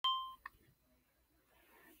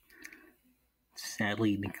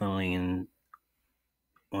Sadly, Nickelodeon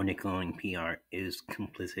PR is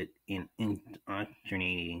complicit in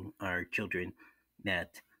indoctrinating our children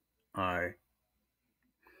that are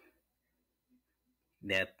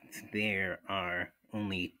that there are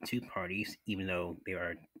only two parties, even though there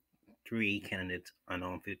are three candidates on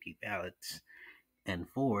all 50 ballots, and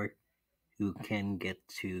four who can get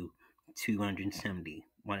to 270.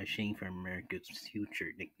 What a shame for America's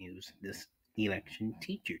future. Nick News. This election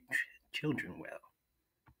teach your children well.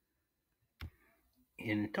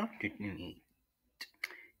 Indoctrinate.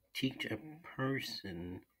 Teach a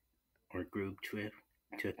person or group to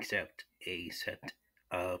accept a set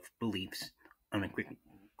of beliefs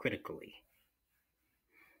uncritically.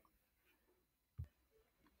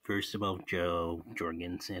 First of all, Jo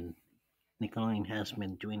Jorgensen. Nickelodeon has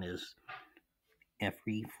been doing this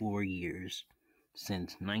every 4 years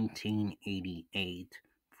since 1988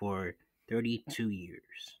 for 32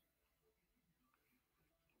 years.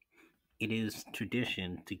 It is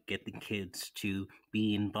tradition to get the kids to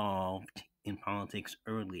be involved in politics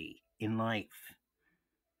early in life.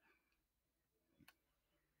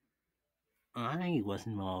 I was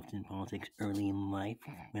involved in politics early in life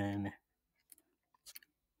when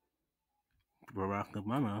Barack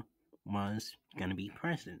Obama was going to be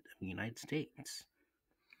president of the United States.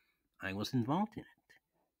 I was involved in it.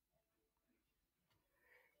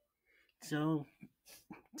 So,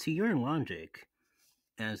 to your logic,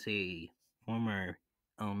 as a former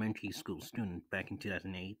elementary school student back in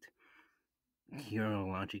 2008, your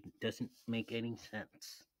logic doesn't make any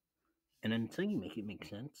sense. And until you make it make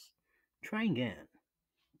sense, try again.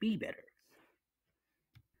 Be better.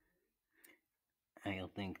 I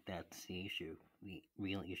don't think that's the issue. The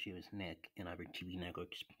real issue is Nick and other TV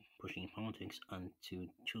networks pushing politics onto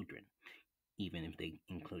children. Even if they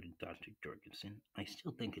included Dr. Jorgensen, I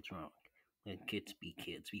still think it's wrong. Let kids be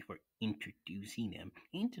kids before introducing them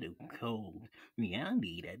into the cold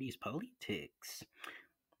reality that is politics.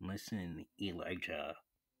 Listen, Elijah,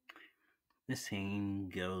 the same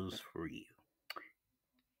goes for you.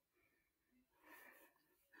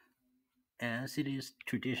 As it is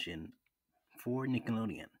tradition for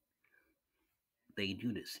Nickelodeon, they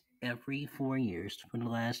do this every 4 years for the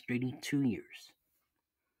last 32 years.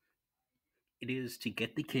 It is to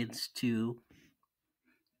get the kids to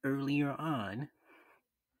earlier on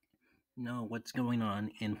know what's going on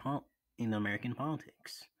in American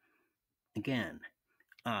politics. Again,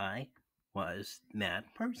 I was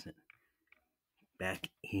that person. Back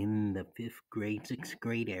in the 5th grade, 6th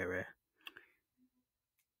grade era,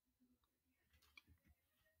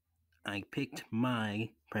 I picked my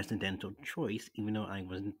presidential choice even though I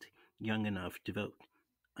wasn't young enough to vote.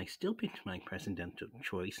 I still picked my presidential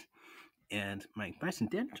choice, and my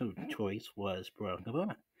presidential choice was Barack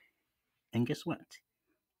Obama. And guess what?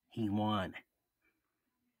 He won.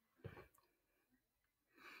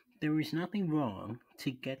 There is nothing wrong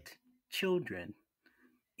to get children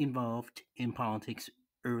involved in politics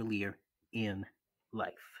earlier in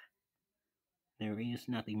life. There is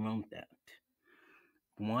nothing wrong with that.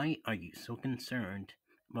 Why are you so concerned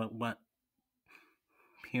about what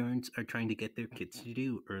parents are trying to get their kids to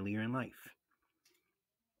do earlier in life?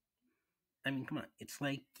 I mean, come on. It's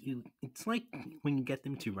like when you get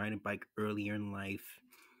them to ride a bike earlier in life,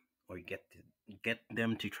 or you get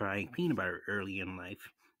them to try peanut butter early in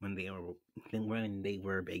life when they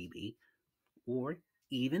were a baby, or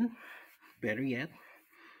even better yet,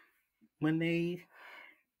 when they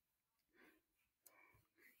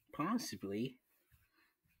possibly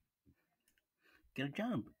get a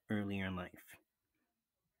job earlier in life.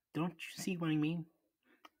 Don't you see what I mean?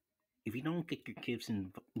 If you don't get your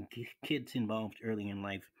kids involved early in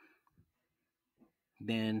life,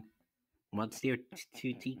 then what's there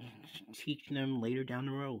to teach them later down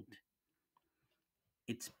the road?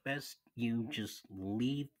 It's best you just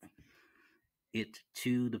leave it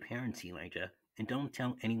to the parents, Elijah, and don't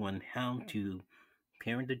tell anyone how to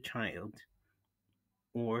parent a child,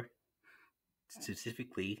 or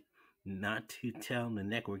specifically not to tell the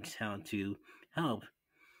networks how to help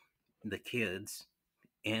the kids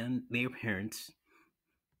and their parents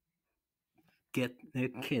get their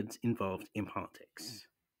kids involved in politics.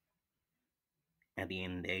 At the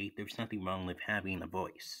end of the day, there's nothing wrong with having a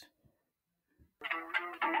voice.